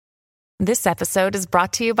This episode is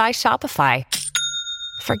brought to you by Shopify.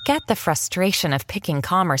 Forget the frustration of picking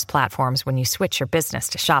commerce platforms when you switch your business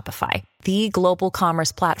to Shopify, the global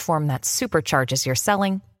commerce platform that supercharges your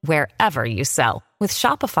selling wherever you sell. With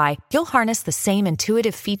Shopify, you'll harness the same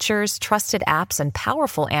intuitive features, trusted apps, and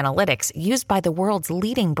powerful analytics used by the world's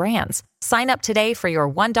leading brands. Sign up today for your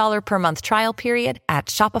 $1 per month trial period at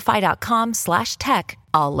shopify.com/tech,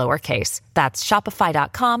 all lowercase. That's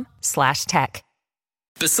shopify.com/tech.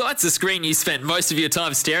 Besides the screen you spent most of your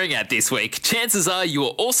time staring at this week, chances are you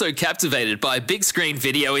are also captivated by a big screen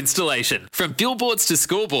video installation. From billboards to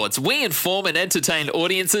scoreboards, we inform and entertain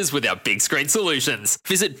audiences with our big screen solutions.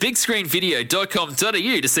 Visit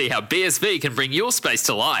bigscreenvideo.com.au to see how BSV can bring your space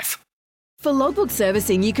to life. For logbook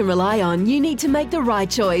servicing you can rely on, you need to make the right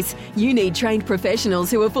choice. You need trained professionals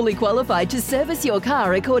who are fully qualified to service your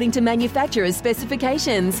car according to manufacturer's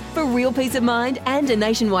specifications. For real peace of mind and a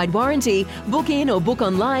nationwide warranty, book in or book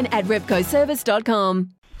online at repcoservice.com.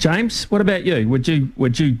 James, what about you? Would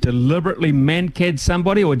you deliberately man-cad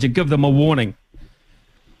somebody, or would you give them a warning?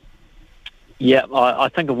 Yeah, I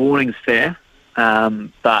think a warning's fair,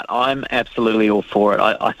 but I'm absolutely all for it.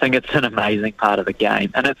 I think it's an amazing part of the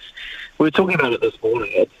game, and we were talking about it this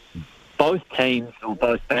morning. It's both teams, or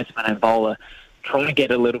both batsman and bowler, trying to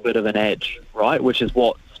get a little bit of an edge, right? Which is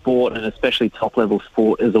what sport, and especially top-level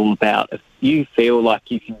sport, is all about. If you feel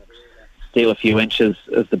like you can steal a few inches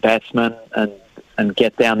as the batsman and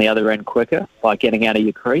get down the other end quicker by getting out of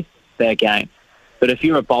your crease, fair game. But if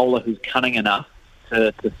you're a bowler who's cunning enough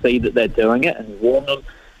to see that they're doing it and warn them,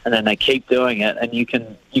 and then they keep doing it, and you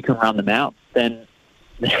can run them out, then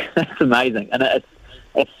that's amazing. And it's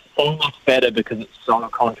so much better because it's so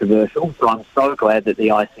controversial. So I'm so glad that the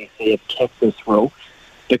ICC have kept this rule,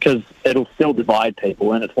 because it'll still divide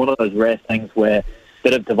people, and it's one of those rare things where a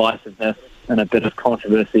bit of divisiveness and a bit of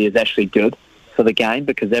controversy is actually good for the game,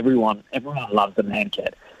 because everyone loves a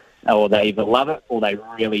man-cat, or they either love it or they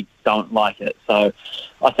really don't like it. So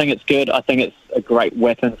I think it's good. I think it's a great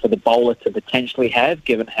weapon for the bowler to potentially have,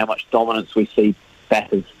 given how much dominance we see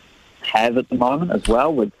batters have at the moment as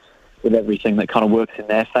well, with everything that kind of works in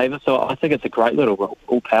their favour. So I think it's a great little role.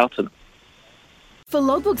 All power to them. For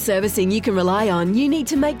logbook servicing you can rely on, you need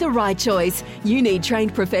to make the right choice. You need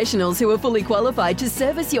trained professionals who are fully qualified to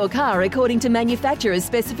service your car according to manufacturer's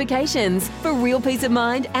specifications. For real peace of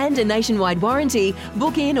mind and a nationwide warranty,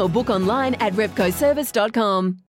 book in or book online at repcoservice.com.